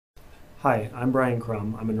Hi, I'm Brian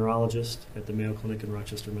Crum. I'm a neurologist at the Mayo Clinic in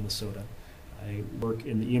Rochester, Minnesota. I work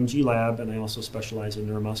in the EMG lab, and I also specialize in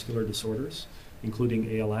neuromuscular disorders,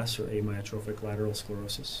 including ALS or amyotrophic lateral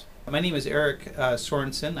sclerosis. My name is Eric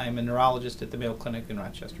Sorenson. I'm a neurologist at the Mayo Clinic in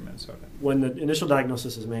Rochester, Minnesota. When the initial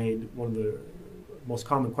diagnosis is made, one of the most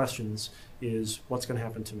common questions is, what's going to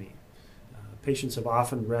happen to me? Patients have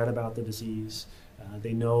often read about the disease.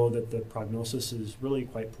 They know that the prognosis is really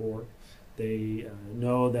quite poor. They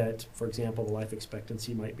know that, for example, the life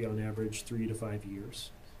expectancy might be on average 3 to 5 years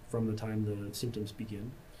from the time the symptoms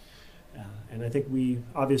begin. And I think we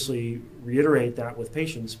obviously reiterate that with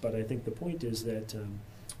patients, but I think the point is that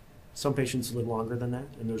some patients live longer than that,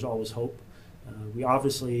 and there's always hope. We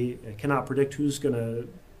obviously cannot predict who's going to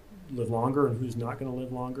live longer and who's not going to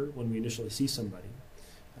live longer when we initially see somebody.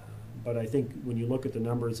 But I think when you look at the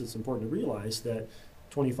numbers, it's important to realize that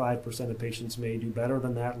 25% of patients may do better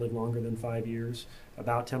than that, live longer than 5 years.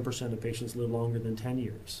 About 10% of patients live longer than 10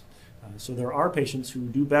 years. So there are patients who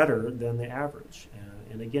do better than the average.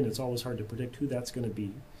 And again, it's always hard to predict who that's going to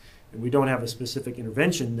be. And we don't have a specific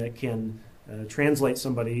intervention that can translate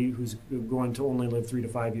somebody who's going to only live 3 to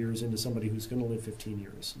 5 years into somebody who's going to live 15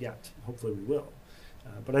 years yet. Hopefully we will.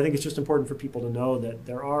 But I think it's just important for people to know that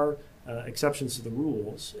there are exceptions to the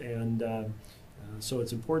rules, and so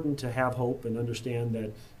it's important to have hope and understand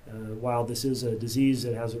that while this is a disease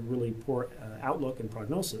that has a really poor outlook and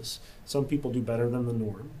prognosis, some people do better than the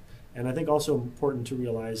norm. And I think also important to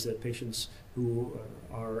realize that patients who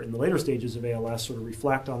are in the later stages of ALS sort of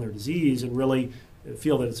reflect on their disease and really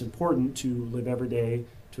feel that it's important to live every day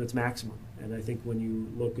to its maximum. And I think when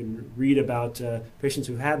you look and read about patients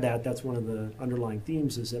who had that, that's one of the underlying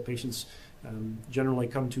themes, is that patients generally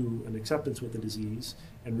come to an acceptance with the disease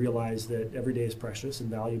and realize that every day is precious and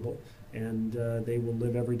valuable, and they will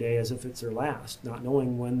live every day as if it's their last, not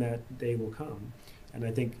knowing when that day will come. And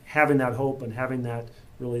I think having that hope and having that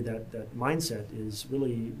that mindset is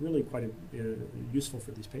really quite useful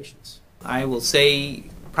for these patients. I will say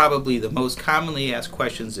probably the most commonly asked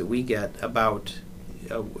questions that we get about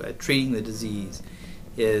treating the disease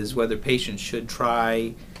is whether patients should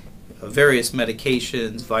try various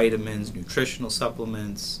medications, vitamins, nutritional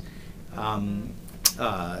supplements.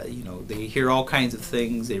 They hear all kinds of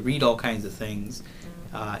things, they read all kinds of things,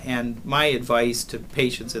 and my advice to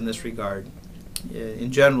patients in this regard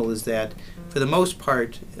in general is that for the most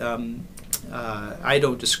part I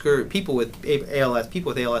don't discourage people with ALS. People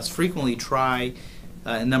with ALS frequently try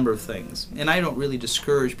a number of things, and I don't really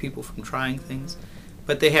discourage people from trying things,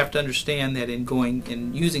 but they have to understand that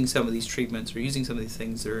in using some of these treatments or using some of these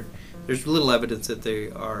things, there's little evidence that they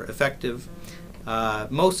are effective.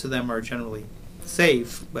 Most of them are generally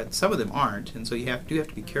safe, but some of them aren't, and so you do have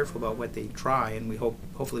to be careful about what they try, and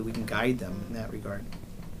hopefully we can guide them in that regard.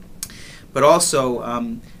 But also,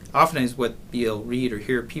 oftentimes what you'll read or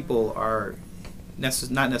hear, people are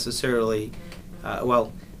not necessarily,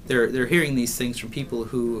 they're hearing these things from people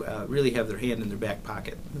who really have their hand in their back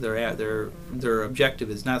pocket. Their objective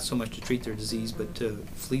is not so much to treat their disease, but to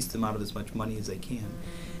fleece them out of as much money as they can.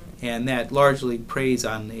 And that largely preys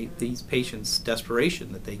on these patients'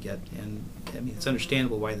 desperation that they get. And I mean, it's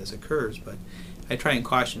understandable why this occurs, but I try and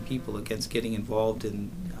caution people against getting involved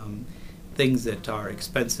in things that are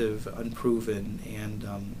expensive, unproven, and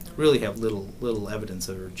really have little evidence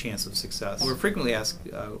or chance of success. We're frequently asked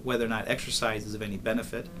whether or not exercise is of any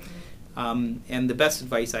benefit. And the best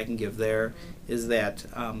advice I can give there is that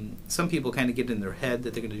some people kind of get in their head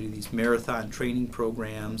that they're going to do these marathon training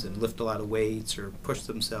programs and lift a lot of weights or push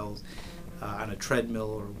themselves on a treadmill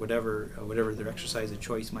or whatever their exercise of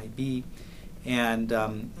choice might be, and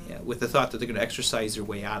with the thought that they're going to exercise their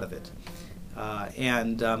way out of it.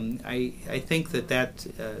 I think that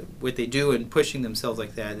what they do in pushing themselves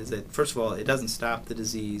like that is that, first of all, it doesn't stop the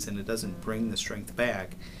disease and it doesn't bring the strength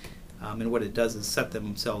back. And what it does is set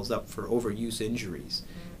themselves up for overuse injuries,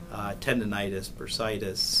 tendinitis,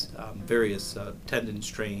 bursitis, various tendon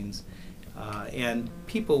strains. And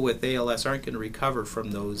people with ALS aren't going to recover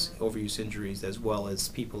from those overuse injuries as well as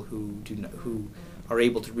people who are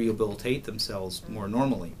able to rehabilitate themselves more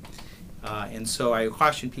normally. And so I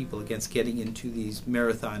caution people against getting into these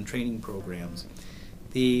marathon training programs.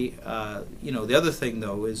 The other thing,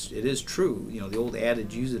 though, is it is true. The old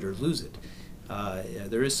adage, use it or lose it.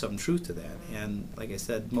 There is some truth to that, and like I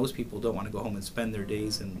said, most people don't want to go home and spend their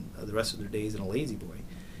days and the rest of their days in a lazy boy,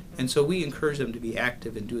 and so we encourage them to be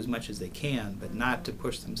active and do as much as they can, but not to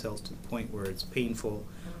push themselves to the point where it's painful,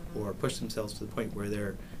 or push themselves to the point where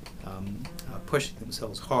they're pushing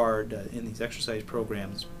themselves hard in these exercise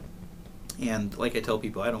programs. And like I tell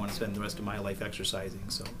people, I don't want to spend the rest of my life exercising,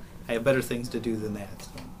 so I have better things to do than that.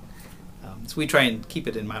 So, So we try and keep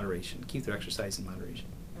it in moderation, keep their exercise in moderation.